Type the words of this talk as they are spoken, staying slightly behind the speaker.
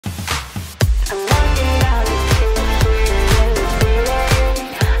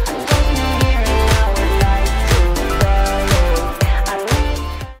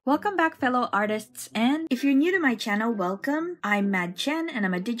back, fellow artists, and if you're new to my channel, welcome. I'm Mad Chen and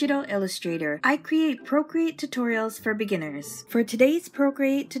I'm a digital illustrator. I create Procreate tutorials for beginners. For today's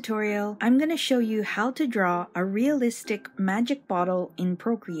Procreate tutorial, I'm going to show you how to draw a realistic magic bottle in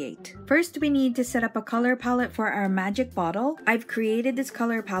Procreate. First, we need to set up a color palette for our magic bottle. I've created this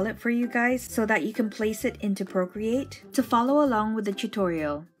color palette for you guys so that you can place it into Procreate to follow along with the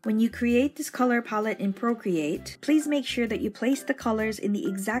tutorial. When you create this color palette in Procreate, please make sure that you place the colors in the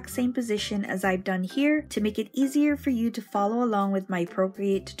exact same position as I've done here to make it easier for you to follow along with my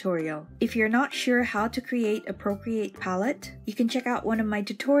Procreate tutorial. If you're not sure how to create a Procreate palette, you can check out one of my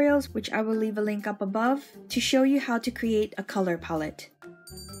tutorials, which I will leave a link up above, to show you how to create a color palette.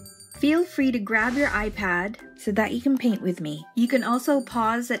 Feel free to grab your iPad so that you can paint with me. You can also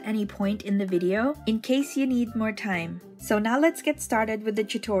pause at any point in the video in case you need more time. So now let's get started with the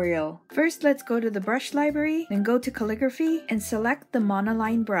tutorial. First, let's go to the brush library, then go to calligraphy and select the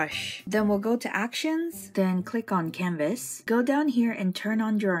monoline brush. Then we'll go to actions, then click on canvas. Go down here and turn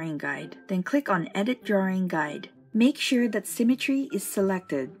on drawing guide. Then click on edit drawing guide. Make sure that symmetry is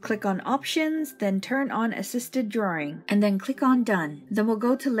selected. Click on options, then turn on assisted drawing, and then click on done. Then we'll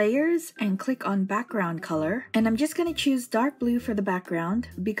go to layers and click on background color. And I'm just going to choose dark blue for the background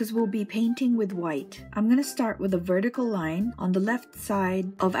because we'll be painting with white. I'm going to start with a vertical line on the left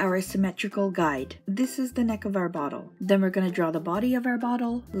side of our symmetrical guide. This is the neck of our bottle. Then we're going to draw the body of our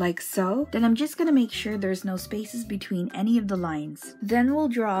bottle like so. Then I'm just going to make sure there's no spaces between any of the lines. Then we'll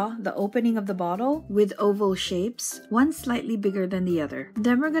draw the opening of the bottle with oval shapes, one slightly bigger than the other.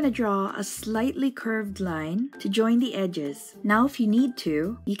 Then we're going to draw a slightly curved line to join the edges. Now if you need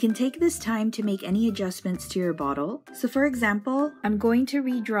to, you can take this time to make any adjustments to your bottle. So for example, I'm going to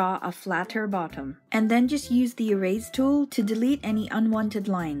redraw a flatter bottom and then just use the erase tool to delete any unwanted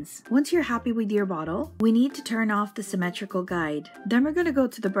lines. Once you're happy with your bottle, we need to turn off the symmetrical guide. Then we're going to go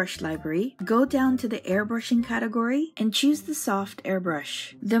to the brush library, go down to the airbrushing category and choose the soft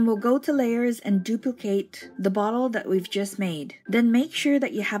airbrush. Then we'll go to layers and duplicate the bottle that we've just made. Then make sure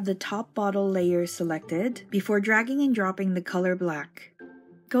that you have the top bottle layer selected before dragging and dropping the color black.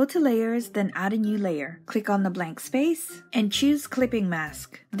 Go to layers, then add a new layer. Click on the blank space and choose clipping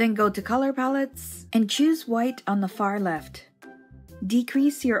mask. Then go to color palettes and choose white on the far left.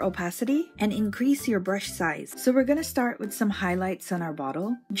 Decrease your opacity and increase your brush size. So we're going to start with some highlights on our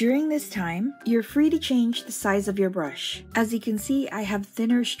bottle. During this time, you're free to change the size of your brush. As you can see, I have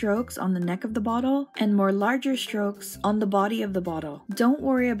thinner strokes on the neck of the bottle and more larger strokes on the body of the bottle. Don't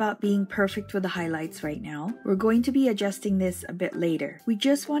worry about being perfect with the highlights right now. We're going to be adjusting this a bit later. We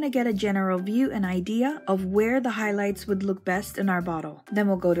just want to get a general view and idea of where the highlights would look best in our bottle. Then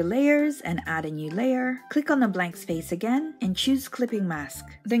we'll go to layers and add a new layer. Click on the blank space again and choose clipping mask.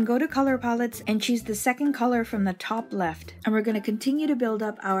 Then go to color palettes and choose the second color from the top left, and we're going to continue to build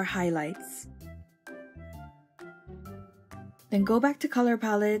up our highlights. Then go back to color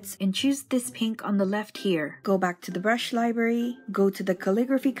palettes and choose this pink on the left here. Go back to the brush library, go to the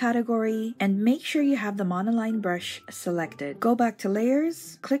calligraphy category, and make sure you have the monoline brush selected. Go back to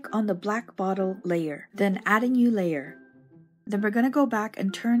layers, click on the black bottle layer, then add a new layer. Then we're going to go back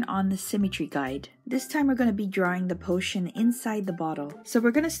and turn on the symmetry guide. This time we're going to be drawing the potion inside the bottle. So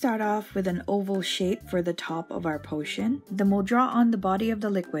we're going to start off with an oval shape for the top of our potion. Then we'll draw on the body of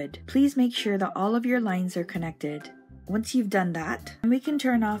the liquid. Please make sure that all of your lines are connected. Once you've done that, we can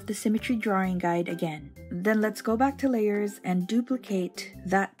turn off the symmetry drawing guide again. Then let's go back to layers and duplicate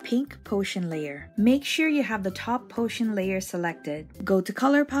that pink potion layer. Make sure you have the top potion layer selected. Go to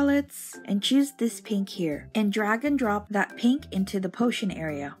color palettes and choose this pink here and drag and drop that pink into the potion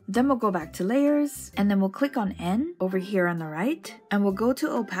area. Then we'll go back to layers and then we'll click on N over here on the right and we'll go to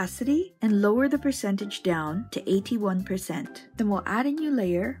opacity and lower the percentage down to 81%. Then we'll add a new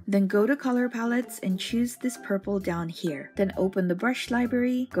layer, then go to color palettes and choose this purple down here. Then open the brush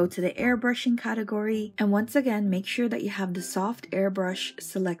library, go to the airbrushing category, and once again make sure that you have the soft airbrush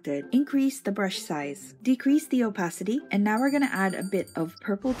selected. Increase the brush size, decrease the opacity, and now we're going to add a bit of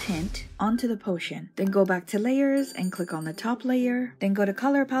purple tint onto the potion. Then go back to layers and click on the top layer, then go to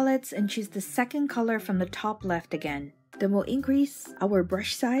color palettes and choose the second color from the top left again. Then we'll increase our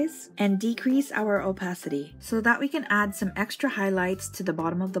brush size and decrease our opacity so that we can add some extra highlights to the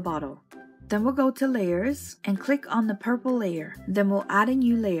bottom of the bottle. Then we'll go to layers and click on the purple layer. Then we'll add a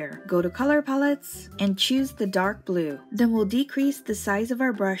new layer. Go to color palettes and choose the dark blue. Then we'll decrease the size of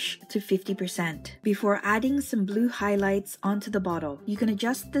our brush to 50% before adding some blue highlights onto the bottle. You can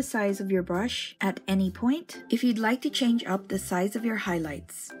adjust the size of your brush at any point if you'd like to change up the size of your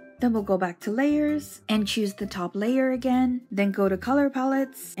highlights. Then we'll go back to layers and choose the top layer again. Then go to color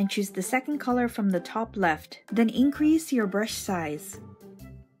palettes and choose the second color from the top left. Then increase your brush size.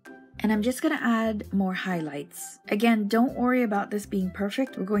 And I'm just going to add more highlights. Again, don't worry about this being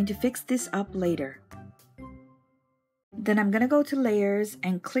perfect. We're going to fix this up later. Then I'm going to go to layers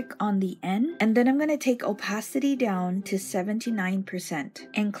and click on the N, and then I'm going to take opacity down to 79%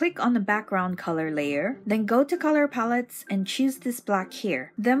 and click on the background color layer. Then go to color palettes and choose this black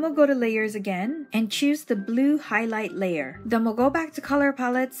here. Then we'll go to layers again and choose the blue highlight layer. Then we'll go back to color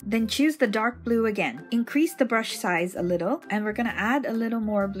palettes, then choose the dark blue again. Increase the brush size a little, and we're going to add a little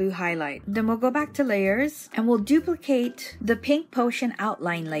more blue highlight. Then we'll go back to layers and we'll duplicate the pink potion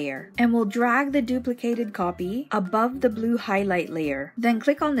outline layer, and we'll drag the duplicated copy above the blue highlight layer. Then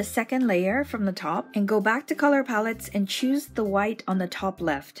click on the second layer from the top and go back to color palettes and choose the white on the top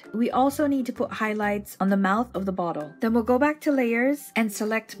left. We also need to put highlights on the mouth of the bottle. Then we'll go back to layers and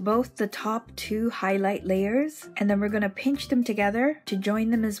select both the top two highlight layers, and then we're going to pinch them together to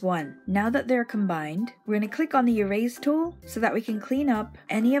join them as one. Now that they're combined, we're going to click on the erase tool so that we can clean up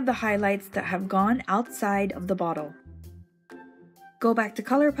any of the highlights that have gone outside of the bottle. Go back to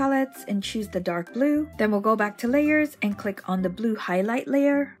color palettes and choose the dark blue. Then we'll go back to layers and click on the blue highlight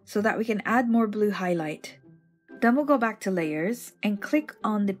layer so that we can add more blue highlight. Then we'll go back to layers and click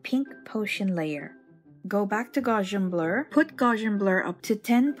on the pink potion layer. Go back to Gaussian blur, put Gaussian blur up to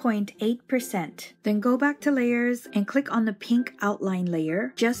 10.8%. Then go back to layers and click on the pink outline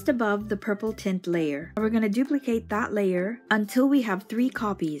layer just above the purple tint layer. We're going to duplicate that layer until we have 3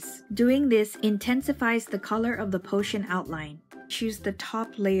 copies. Doing this intensifies the color of the potion outline. Choose the top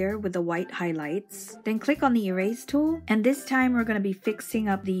layer with the white highlights, then click on the erase tool, and this time we're going to be fixing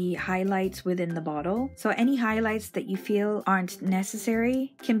up the highlights within the bottle. So any highlights that you feel aren't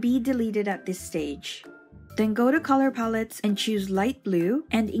necessary can be deleted at this stage. Then go to color palettes and choose light blue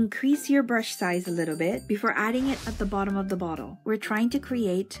and increase your brush size a little bit before adding it at the bottom of the bottle. We're trying to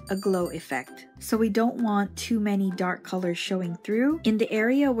create a glow effect, so we don't want too many dark colors showing through in the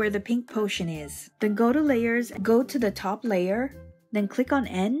area where the pink potion is. Then go to layers, go to the top layer, then click on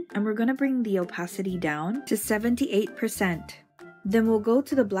N, and we're going to bring the opacity down to 78%. Then we'll go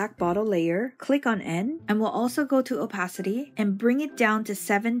to the black bottle layer, click on N, and we'll also go to opacity and bring it down to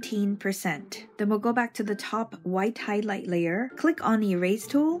 17%. Then we'll go back to the top white highlight layer, click on the erase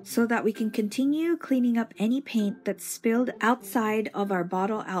tool so that we can continue cleaning up any paint that's spilled outside of our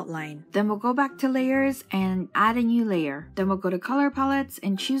bottle outline. Then we'll go back to layers and add a new layer. Then we'll go to color palettes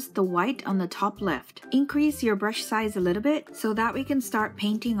and choose the white on the top left. Increase your brush size a little bit so that we can start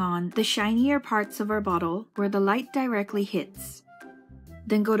painting on the shinier parts of our bottle where the light directly hits.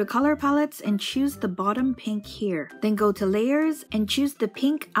 Then go to color palettes and choose the bottom pink here. Then go to layers and choose the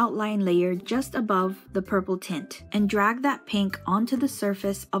pink outline layer just above the purple tint and drag that pink onto the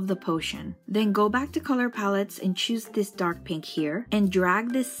surface of the potion. Then go back to color palettes and choose this dark pink here and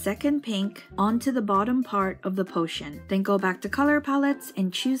drag this second pink onto the bottom part of the potion. Then go back to color palettes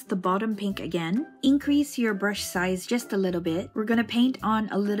and choose the bottom pink again. Increase your brush size just a little bit. We're going to paint on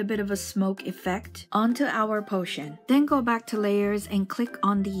a little bit of a smoke effect onto our potion. Then go back to layers and click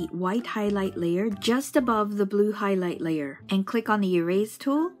on the white highlight layer just above the blue highlight layer and click on the erase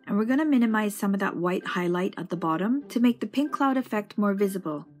tool, and we're going to minimize some of that white highlight at the bottom to make the pink cloud effect more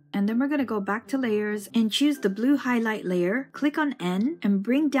visible. And then we're going to go back to layers and choose the blue highlight layer, click on N, and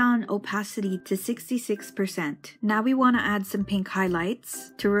bring down opacity to 66%. Now we want to add some pink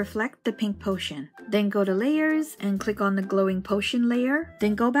highlights to reflect the pink potion. Then go to layers and click on the glowing potion layer.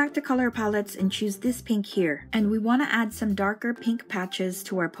 Then go back to color palettes and choose this pink here. And we want to add some darker pink patches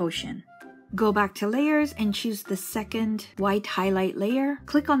to our potion. Go back to layers and choose the second white highlight layer.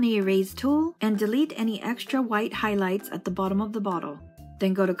 Click on the erase tool and delete any extra white highlights at the bottom of the bottle.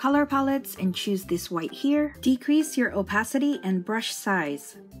 Then go to color palettes and choose this white here. Decrease your opacity and brush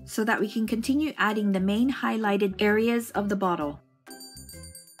size so that we can continue adding the main highlighted areas of the bottle.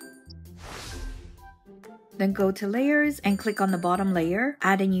 Then go to layers and click on the bottom layer,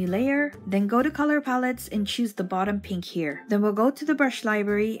 add a new layer, then go to color palettes and choose the bottom pink here. Then we'll go to the brush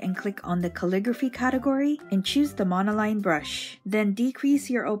library and click on the calligraphy category and choose the monoline brush. Then decrease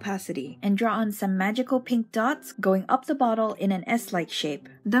your opacity and draw on some magical pink dots going up the bottle in an S-like shape.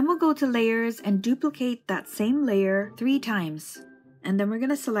 Then we'll go to layers and duplicate that same layer 3 times. And then we're going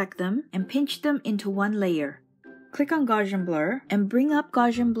to select them and pinch them into one layer. Click on Gaussian blur and bring up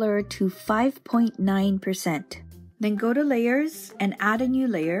Gaussian blur to 5.9%. Then go to layers and add a new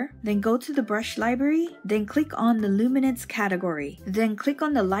layer. Then go to the brush library. Then click on the luminance category. Then click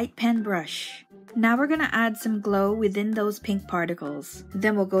on the light pen brush. Now we're gonna add some glow within those pink particles.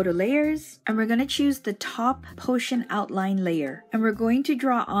 Then we'll go to layers and we're gonna choose the top potion outline layer. And we're going to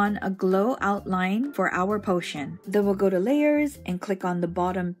draw on a glow outline for our potion. Then we'll go to layers and click on the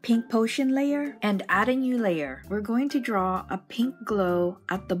bottom pink potion layer and add a new layer. We're going to draw a pink glow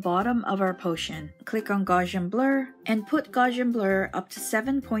at the bottom of our potion. Click on Gaussian blur and put Gaussian blur up to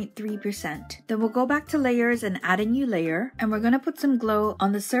 7.3%. Then we'll go back to layers and add a new layer, and we're going to put some glow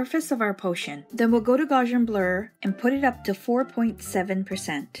on the surface of our potion. Then we'll go to Gaussian blur and put it up to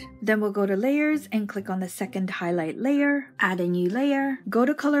 4.7%. Then we'll go to layers and click on the second highlight layer, add a new layer, go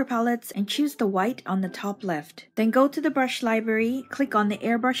to color palettes and choose the white on the top left. Then go to the brush library, click on the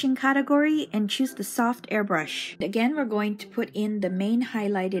airbrushing category and choose the soft airbrush. Again, we're going to put in the main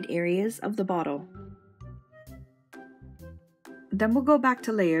highlighted areas of the bottle. Then we'll go back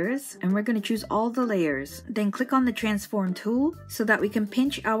to layers and we're going to choose all the layers. Then click on the transform tool so that we can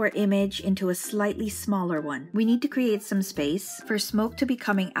pinch our image into a slightly smaller one. We need to create some space for smoke to be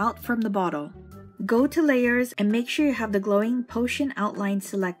coming out from the bottle. Go to layers and make sure you have the glowing potion outline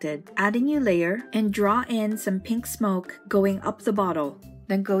selected. Add a new layer and draw in some pink smoke going up the bottle.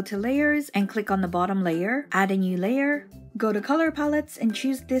 Then go to layers and click on the bottom layer, add a new layer. Go to color palettes and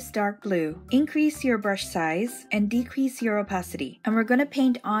choose this dark blue. Increase your brush size and decrease your opacity. And we're going to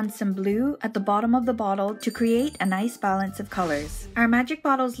paint on some blue at the bottom of the bottle to create a nice balance of colors. Our magic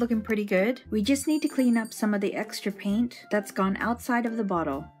bottle is looking pretty good. We just need to clean up some of the extra paint that's gone outside of the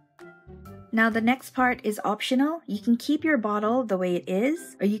bottle. Now the next part is optional. You can keep your bottle the way it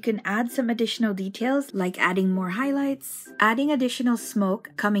is, or you can add some additional details like adding more highlights, adding additional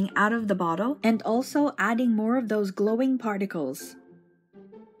smoke coming out of the bottle, and also adding more of those glowing particles.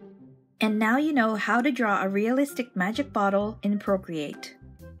 And now you know how to draw a realistic magic bottle in Procreate.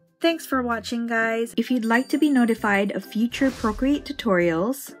 Thanks for watching, guys. If you'd like to be notified of future Procreate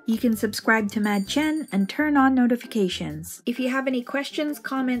tutorials, you can subscribe to Mad Chen and turn on notifications. If you have any questions,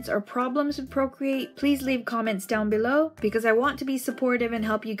 comments, or problems with Procreate, please leave comments down below because I want to be supportive and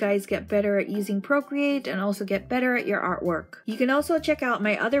help you guys get better at using Procreate and also get better at your artwork. You can also check out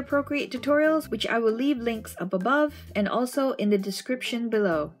my other Procreate tutorials, which I will leave links up above and also in the description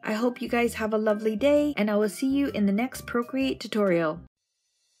below. I hope you guys have a lovely day, and I will see you in the next Procreate tutorial.